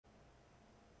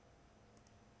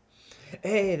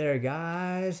Hey there,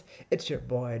 guys. It's your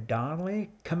boy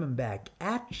Donnelly coming back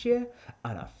at you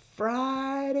on a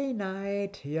Friday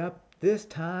night. Yep, this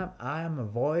time I am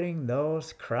avoiding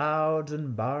those crowds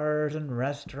and bars and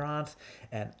restaurants,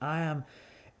 and I am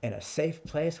in a safe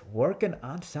place working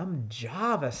on some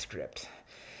JavaScript.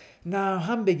 Now,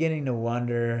 I'm beginning to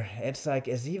wonder, it's like,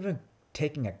 is even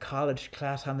taking a college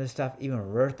class on this stuff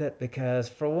even worth it? Because,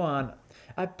 for one,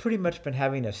 I've pretty much been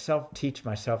having to self teach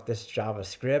myself this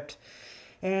JavaScript.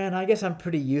 And I guess I'm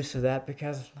pretty used to that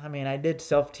because, I mean, I did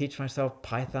self teach myself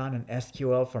Python and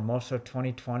SQL for most of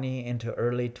 2020 into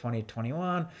early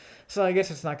 2021. So I guess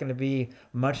it's not going to be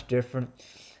much different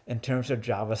in terms of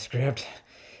JavaScript.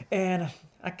 And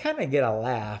I kind of get a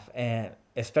laugh, and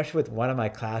especially with one of my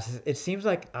classes, it seems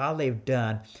like all they've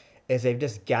done is they've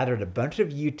just gathered a bunch of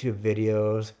YouTube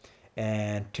videos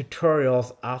and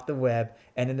tutorials off the web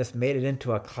and then just made it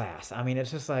into a class. I mean, it's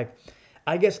just like,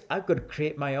 I guess I could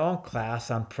create my own class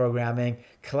on programming,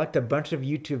 collect a bunch of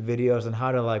YouTube videos on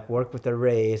how to like work with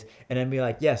arrays, and then be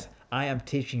like, yes, I am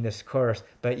teaching this course,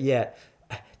 but yet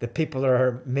the people that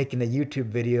are making the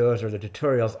YouTube videos or the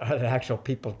tutorials are the actual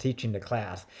people teaching the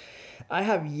class. I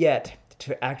have yet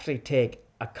to actually take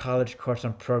a college course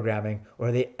on programming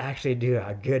where they actually do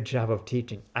a good job of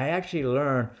teaching. I actually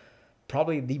learn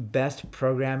probably the best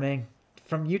programming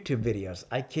from YouTube videos.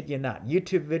 I kid you not.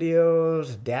 YouTube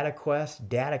videos, Data Quest,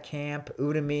 Data Camp,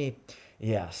 Udemy.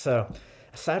 Yeah, so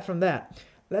aside from that,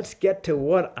 let's get to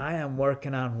what I am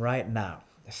working on right now.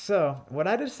 So, what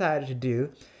I decided to do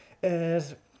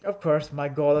is, of course, my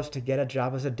goal is to get a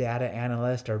job as a data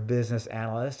analyst or business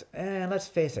analyst. And let's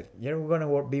face it, you're going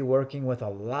to be working with a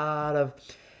lot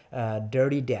of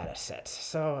dirty data sets.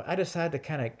 So I decided to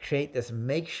kind of create this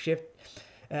makeshift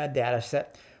data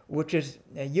set, which is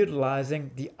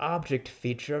utilizing the object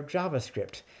feature of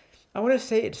JavaScript. I want to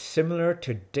say it's similar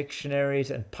to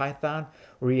dictionaries in Python,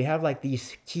 where you have like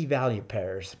these key value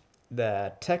pairs.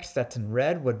 The text that's in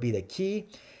red would be the key,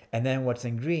 and then what's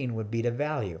in green would be the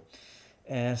value.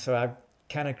 And so I've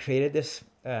kind of created this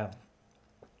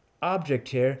object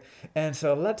here. And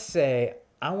so let's say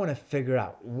I want to figure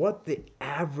out what the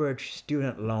average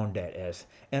student loan debt is.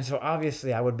 And so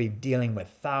obviously I would be dealing with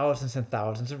thousands and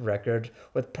thousands of records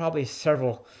with probably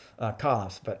several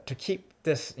columns. But to keep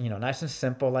this, nice and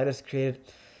simple, I just created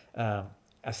uh,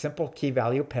 a simple key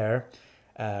value pair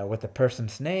with the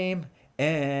person's name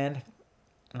and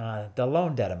the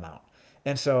loan debt amount.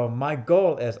 And so my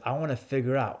goal is I want to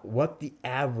figure out what the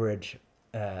average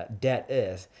debt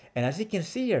is. And as you can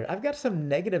see here, I've got some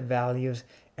negative values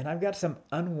and I've got some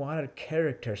unwanted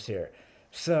characters here.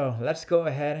 So let's go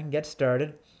ahead and get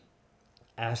started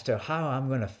as to how I'm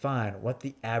going to find what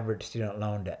the average student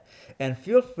loan debt. And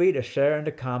feel free to share in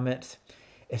the comments,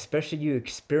 especially you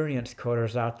experienced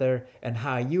coders out there, and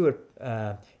how you would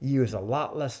use a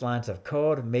lot less lines of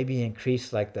code, maybe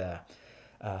increase like the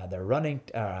running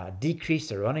decrease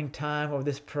the running time of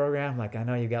this program. Like I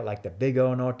know you got like the big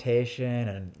O notation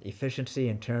and efficiency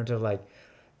in terms of like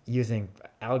using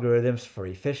algorithms for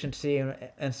efficiency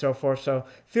and so forth. So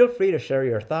feel free to share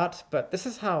your thoughts, but this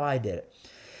is how I did it.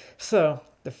 So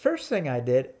the first thing I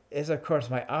did is, of course,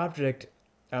 my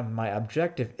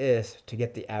objective is to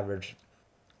get the average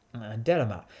debt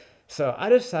amount. So I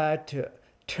decided to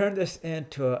turn this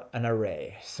into an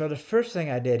array. So the first thing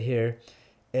I did here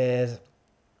is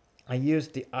I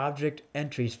used the object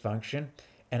entries function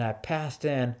and I passed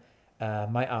in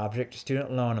my object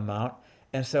student loan amount.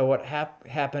 And so what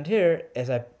happened here is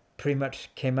I pretty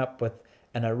much came up with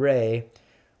an array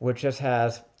which just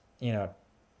has,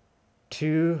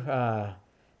 two,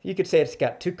 you could say it's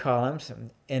got two columns,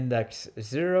 index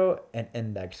 0 and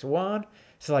index 1.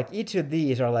 So like each of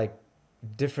these are like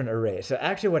different arrays. So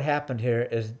actually what happened here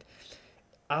is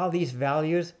all these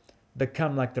values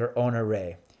become like their own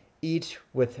array, each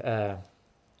with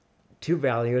two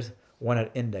values, one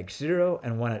at index 0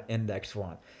 and one at index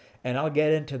 1. And I'll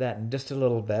get into that in just a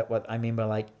little bit, what I mean by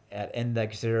like at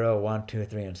index 0, 1, 2,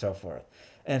 3, and so forth.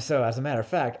 And so as a matter of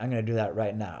fact, I'm going to do that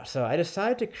right now. So I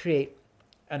decided to create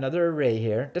another array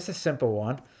here, just a simple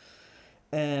one.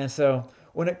 And so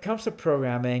when it comes to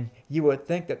programming, you would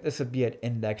think that this would be at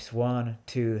index 1,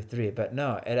 2, 3, but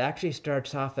no, it actually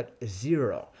starts off at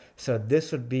 0. So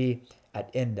this would be at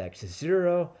index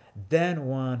 0, then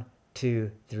 1,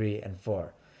 2, 3, and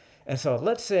 4. And so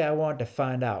let's say I want to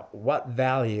find out what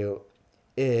value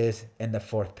is in the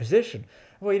fourth position.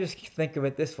 Well, you just think of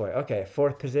it this way. Okay,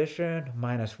 fourth position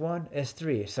minus 1 is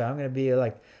 3. So I'm going to be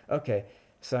like, okay,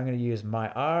 so I'm going to use my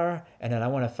R, and then I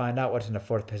want to find out what's in the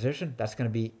fourth position. That's going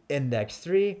to be index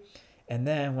 3. And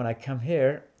then when I come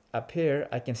here, up here,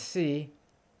 I can see,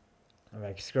 if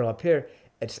I scroll up here,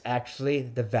 it's actually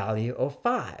the value of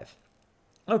 5.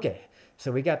 Okay,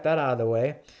 so we got that out of the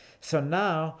way. So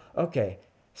now, okay,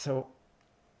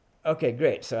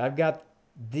 great. So I've got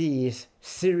these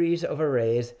series of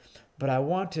arrays, but I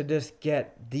want to just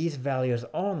get these values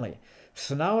only.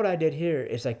 So now what I did here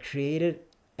is I created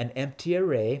an empty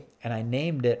array and I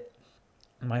named it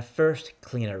my first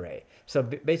clean array. So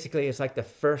basically it's like the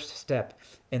first step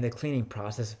in the cleaning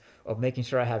process of making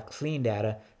sure I have clean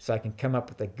data so I can come up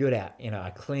with a good,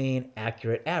 a clean,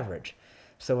 accurate average.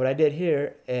 So what I did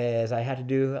here is I had to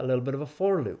do a little bit of a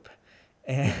for loop.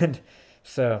 And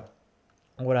so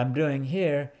what I'm doing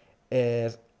here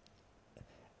is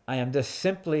I am just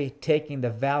simply taking the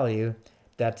value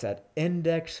that's at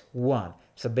index 1.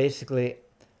 So basically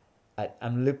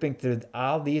I'm looping through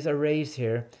all these arrays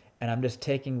here, and I'm just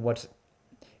taking what's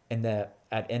in the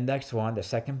at index 1, the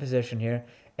second position here,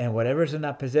 and whatever's in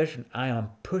that position I am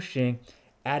pushing,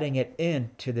 adding it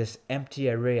into this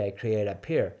empty array I created up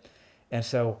here. And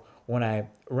so when I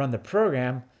run the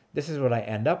program, this is what I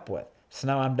end up with. So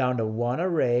now I'm down to one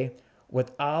array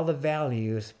with all the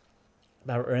values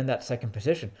that are in that second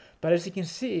position. But as you can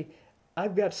see,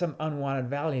 I've got some unwanted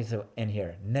values in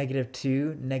here.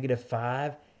 -2,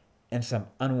 -5, and some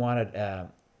unwanted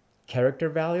character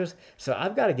values. So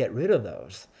I've got to get rid of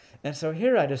those. And so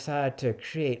here I decided to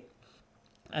create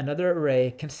another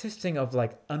array consisting of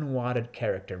like unwanted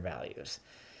character values.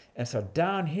 And so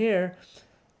down here,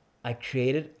 I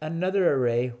created another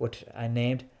array, which I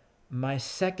named my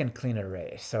second clean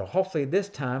array. So hopefully this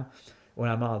time, when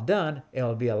I'm all done,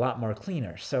 it'll be a lot more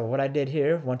cleaner. So what I did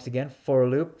here, once again, for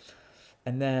loop,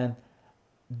 and then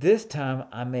this time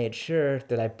I made sure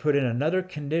that I put in another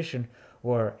condition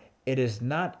where it is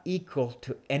not equal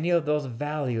to any of those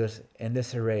values in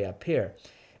this array up here.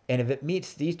 And if it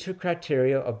meets these two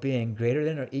criteria of being greater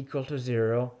than or equal to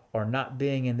 0 or not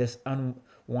being in this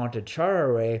unwanted char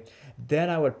array, then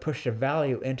I would push a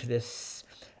value into this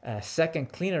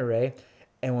second clean array,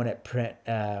 and when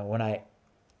I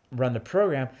run the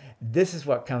program, this is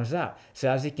what comes out. So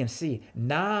as you can see,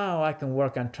 now I can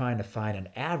work on trying to find an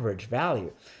average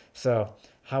value. So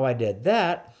how I did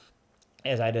that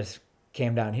is I just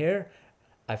came down here.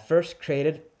 I first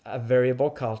created a variable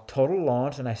called total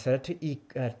loans, and I set it to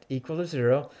equal to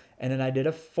 0, and then I did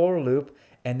a for loop,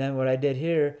 and then what I did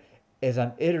here is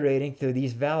I'm iterating through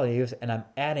these values, and I'm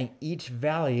adding each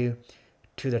value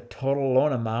to the total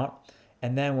loan amount,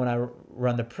 and then when I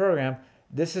run the program,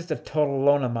 this is the total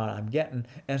loan amount I'm getting,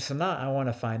 and so now I want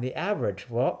to find the average.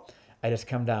 Well, I just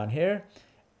come down here,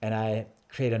 and I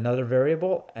create another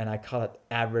variable, and I call it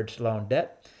average loan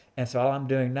debt. And so all I'm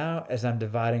doing now is I'm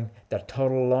dividing the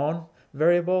total loan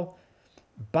variable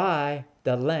by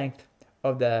the length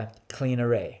of the clean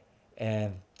array.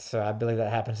 And so I believe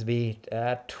that happens to be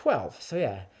 12. So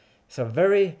yeah, so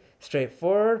very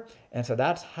straightforward. And so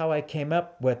that's how I came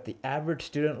up with the average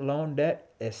student loan debt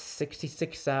is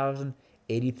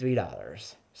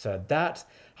 $66,083. So that's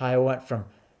how I went from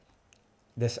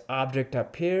this object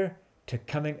up here to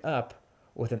coming up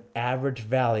with an average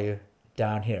value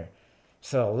down here.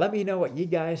 So let me know what you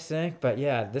guys think. But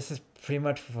yeah, this is pretty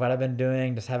much what I've been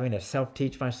doing, just having to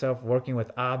self-teach myself, working with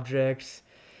objects.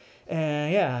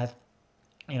 And yeah,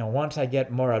 once I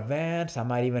get more advanced, I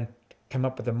might even come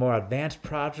up with a more advanced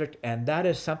project. And that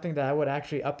is something that I would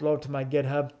actually upload to my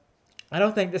GitHub. I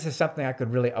don't think this is something I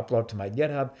could really upload to my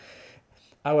GitHub.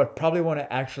 I would probably want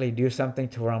to actually do something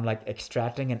to where I'm like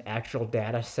extracting an actual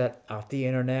data set off the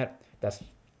internet that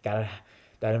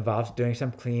involves doing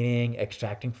some cleaning,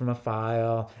 extracting from a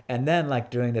file, and then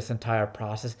like doing this entire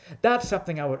process. That's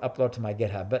something I would upload to my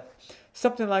GitHub. But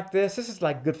something like this is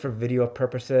like good for video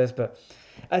purposes. But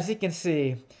as you can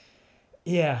see,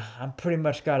 yeah, I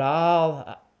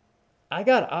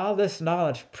got all this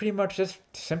knowledge pretty much just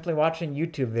simply watching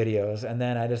YouTube videos, and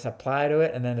then I just apply to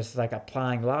it, and then it's like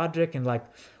applying logic and like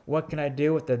what can I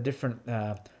do with the different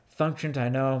functions I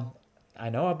know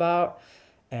about,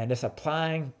 and just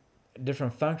applying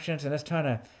different functions and just trying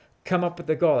to come up with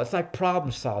the goal. It's like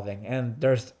problem solving, and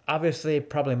there's obviously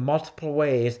probably multiple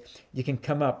ways you can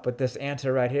come up with this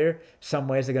answer right here. Some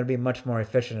ways are going to be much more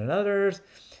efficient than others,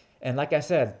 and like I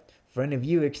said, for any of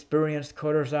you experienced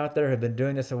coders out there who have been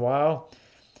doing this a while,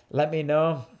 let me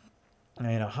know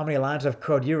how many lines of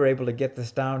code you were able to get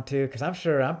this down to, because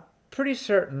I'm pretty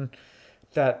certain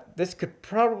that this could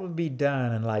probably be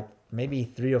done in like maybe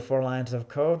 3 or 4 lines of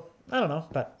code. I don't know,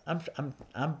 but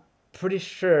I'm pretty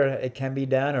sure it can be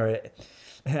done, or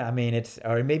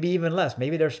maybe even less.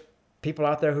 Maybe there's people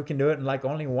out there who can do it in like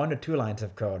only 1 to 2 lines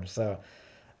of code. So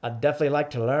I'd definitely like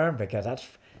to learn, because that's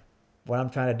what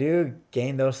I'm trying to do,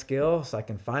 gain those skills so I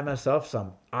can find myself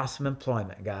some awesome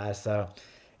employment, guys. So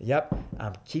Yep,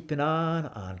 I'm keeping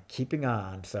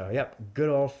on. So, yep, good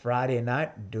old Friday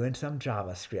night doing some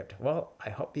JavaScript. Well,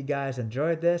 I hope you guys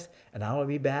enjoyed this, and I will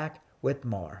be back with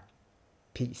more.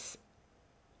 Peace.